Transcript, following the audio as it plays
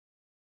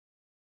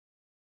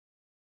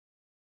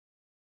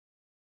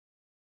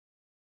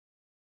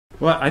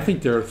Well, I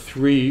think there are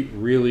three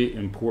really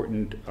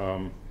important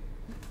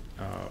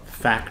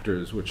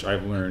factors which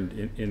I've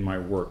learned in my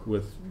work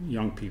with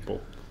young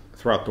people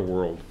throughout the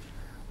world.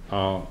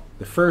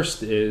 The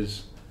first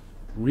is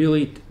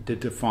really to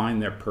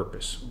define their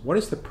purpose. What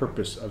is the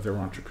purpose of their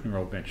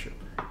entrepreneurial venture?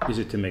 Is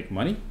it to make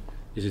money?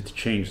 Is it to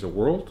change the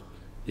world?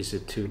 Is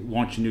it to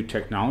launch a new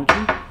technology?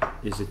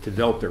 Is it to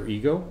develop their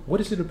ego?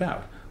 What is it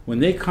about? When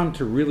they come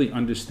to really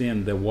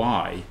understand the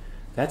why,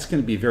 that's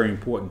going to be very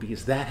important,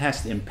 because that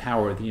has to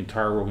empower the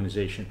entire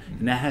organization,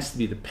 and that has to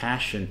be the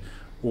passion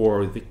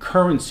or the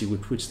currency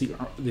with which the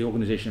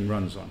organization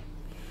runs on.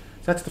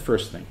 So that's the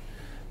first thing.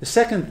 The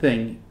second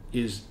thing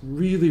is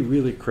really,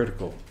 really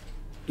critical.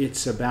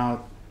 It's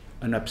about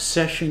an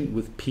obsession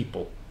with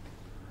people.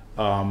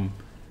 The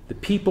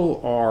people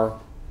are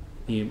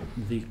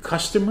the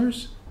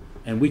customers,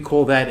 and we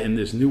call that in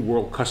this new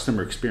world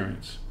customer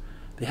experience.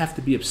 They have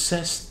to be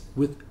obsessed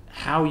with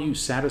how you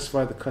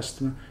satisfy the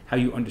customer, how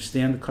you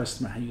understand the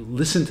customer, how you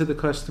listen to the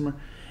customer,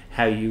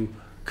 how you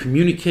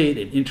communicate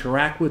and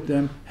interact with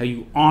them, how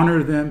you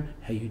honor them,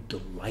 how you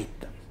delight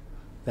them.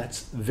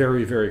 That's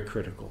very, very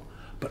critical.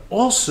 But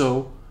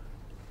also,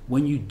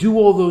 when you do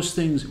all those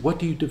things, what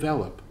do you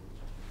develop?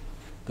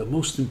 The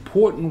most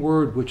important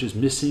word which is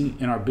missing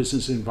in our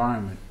business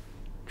environment: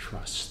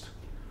 trust.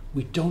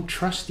 We don't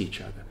trust each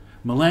other.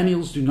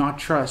 Millennials do not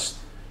trust,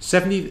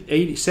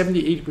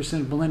 70-80%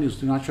 of millennials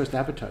do not trust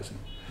advertising.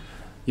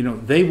 You know,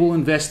 they will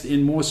invest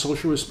in more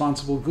social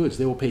responsible goods.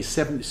 They will pay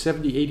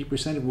 70-80%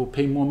 of them will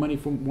pay more money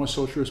for more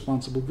social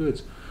responsible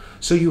goods.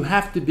 So you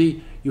have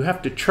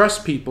to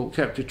trust people,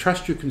 you have to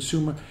trust your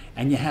consumer,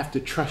 and you have to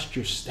trust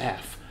your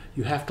staff.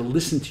 You have to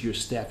listen to your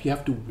staff. You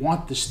have to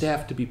want the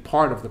staff to be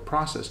part of the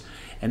process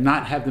and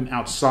not have them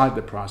outside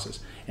the process.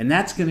 And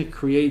that's going to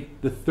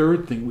create the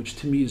third thing, which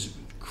to me is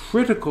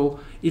critical.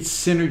 It's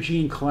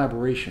synergy and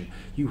collaboration.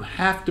 You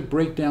have to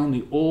break down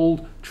the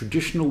old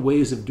traditional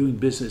ways of doing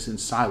business in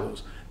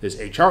silos. There's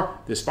HR,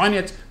 there's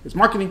finance, there's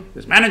marketing,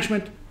 there's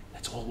management.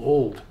 That's all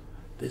old.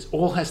 This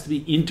all has to be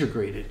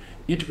integrated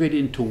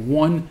into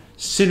one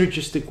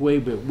synergistic way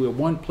where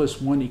 1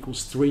 + 1 =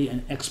 3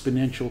 and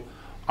exponential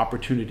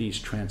opportunities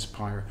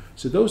transpire.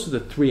 So those are the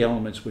three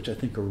elements which I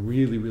think are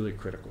really, really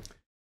critical.